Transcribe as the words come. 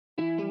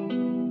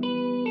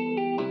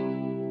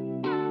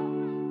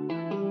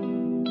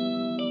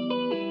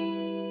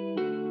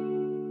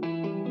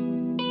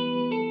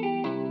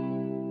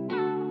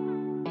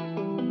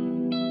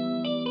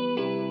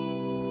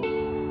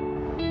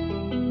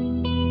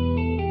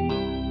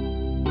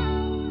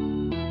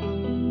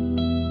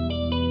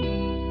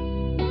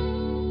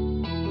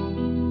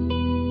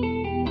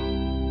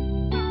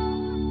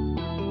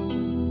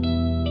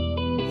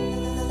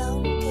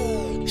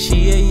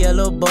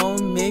yellow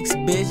bone mix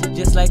bitch,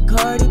 just like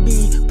Cardi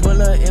B. Pull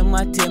her in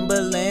my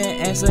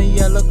Timberland and some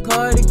yellow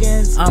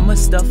cardigans. I'ma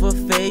stuff her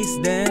face,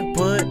 then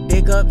put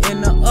dick up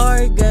in the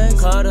organs.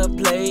 Caught a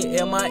play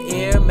in my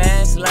ear,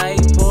 mask like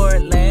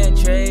Portland,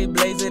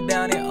 Trailblazer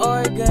down in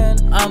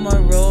Oregon. I'm a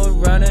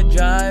road runner,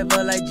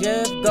 driver like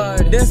Jeff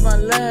Gardner. This my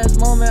last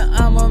moment,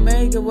 I'ma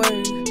make it work.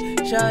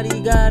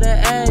 Shawty got a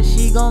ass,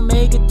 she gon'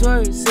 make it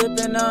twerk.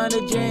 Sippin' on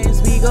the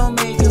drinks, we gon'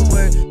 make it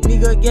work.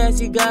 Nigga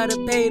guess you gotta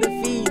pay the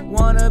fee.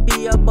 Wanna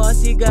be a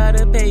boss, you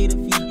gotta pay the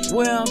fee.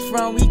 Where I'm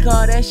from, we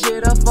call that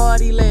shit a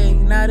 40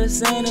 leg. Not a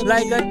centipede.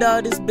 Like a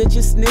dog, this bitch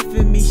is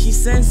sniffing me. She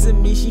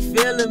sensing me, she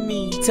feeling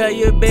me. Tell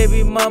your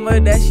baby mama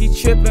that she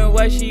trippin'.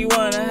 Why she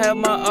wanna have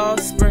my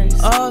offspring?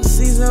 Off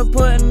season,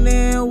 putting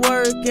in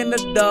work in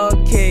the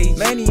dog cage.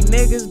 Many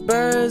niggas,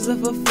 birds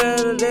of a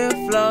feather,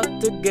 they'll flock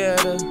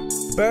together.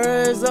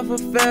 Birds of a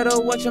feather,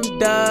 watch them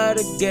die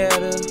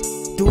together.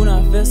 Do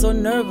not feel so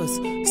nervous,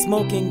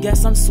 smoking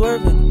gas I'm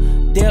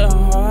swerving. There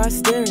on her I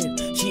stare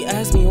it, she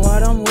asked me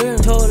what I'm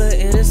wearing. Told her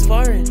it is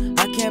foreign,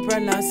 I can't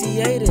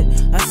pronunciate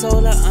it. I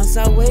told her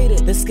I'm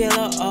weighted, the scale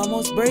I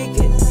almost break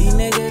it. These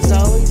niggas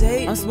always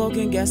hate, I'm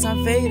smoking gas,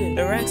 I'm faded.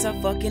 The racks I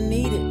fucking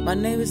need it, my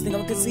neighbors think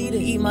I'm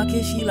conceited. Eat my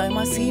kid, she like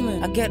my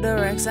semen, I get the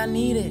racks, I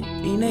need it.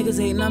 These niggas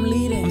hating, I'm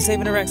leading, I'm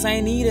saving the racks, I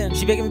ain't needing.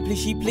 She begging me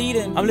please, she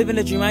pleading, I'm living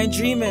the dream, I ain't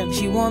dreaming.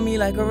 She want me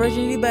like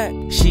originally back.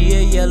 She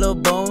a yellow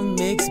bone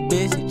mix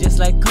bitch, just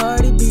like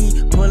Cardi B.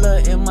 Pull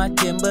her in my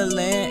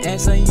Timberland and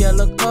some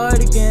yellow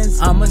cardigans.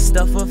 I'ma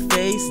stuff her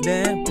face,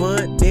 then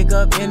put dick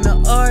up in the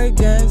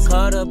organs.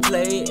 Caught a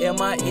play in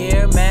my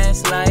ear,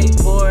 mask like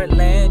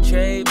Portland,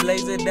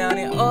 Trailblazer down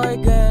in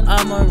Oregon.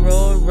 I'm a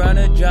road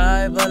runner,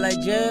 driver like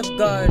Jeff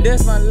Gardner.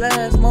 This my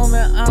last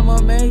moment,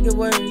 I'ma make it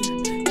work.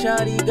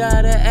 Shawty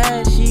got a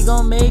ass, she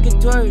gon' make it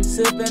twerk.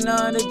 Sippin'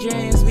 on the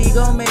drinks, we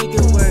gon' make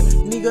it work.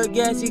 Nigga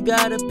guess you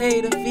gotta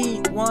pay the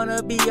fee.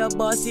 Wanna be a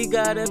boss, you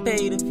gotta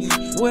pay the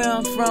fee. Where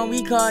I'm from,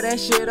 we call that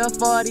shit a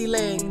 40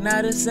 leg,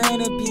 not a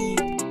centipede.